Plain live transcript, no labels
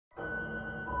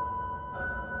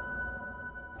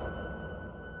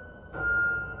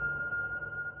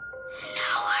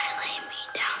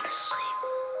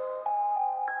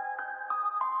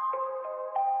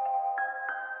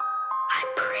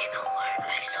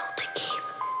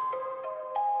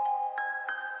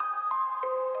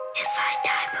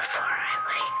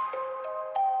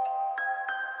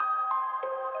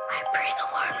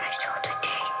warm my soul today.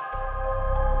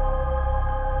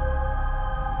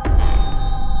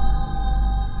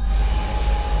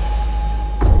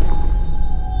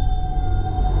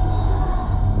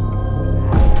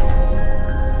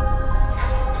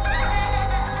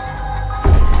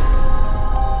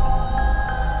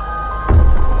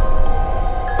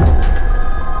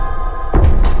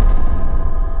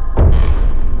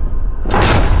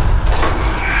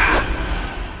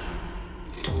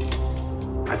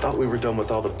 I thought we were done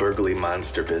with all the burglary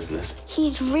monster business.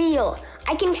 He's real.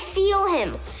 I can feel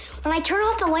him. When I turn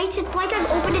off the lights, it's like I've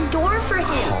opened a door for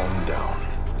him. Calm down.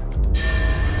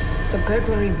 The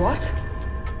burglary what?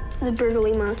 The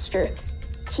burglary monster.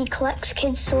 He collects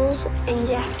kids' souls, and he's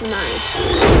after mine.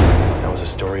 That was a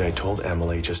story I told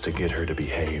Emily just to get her to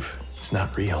behave. It's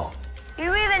not real.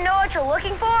 You even know what you're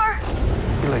looking for?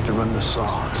 You like to run the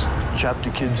saws, chop the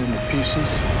kids into pieces.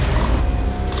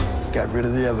 Got rid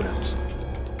of the evidence.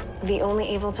 The only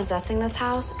evil possessing this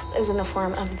house is in the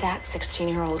form of that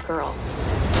 16-year-old girl.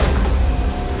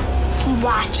 He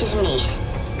watches me.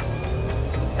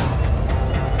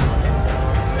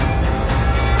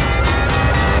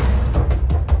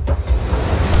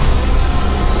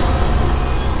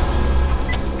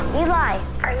 Eli,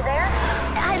 are you there?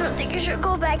 I don't think you should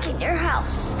go back in your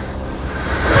house.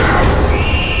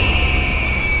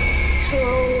 So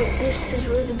this is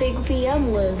where the big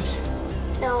BM lives?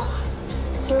 No,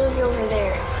 he lives over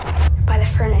there, by the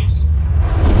furnace.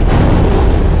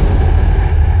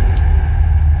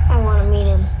 I want to meet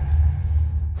him.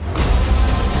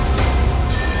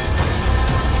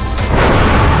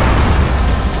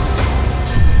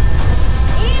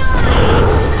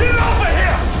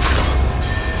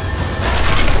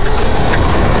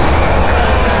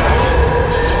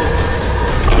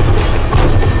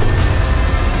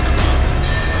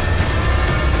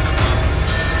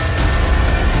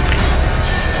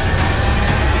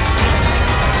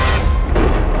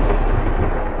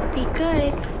 Be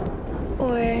good,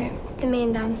 or the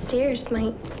man downstairs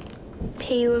might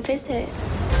pay you a visit.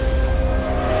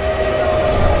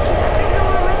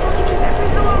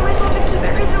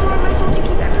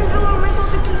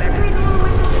 Every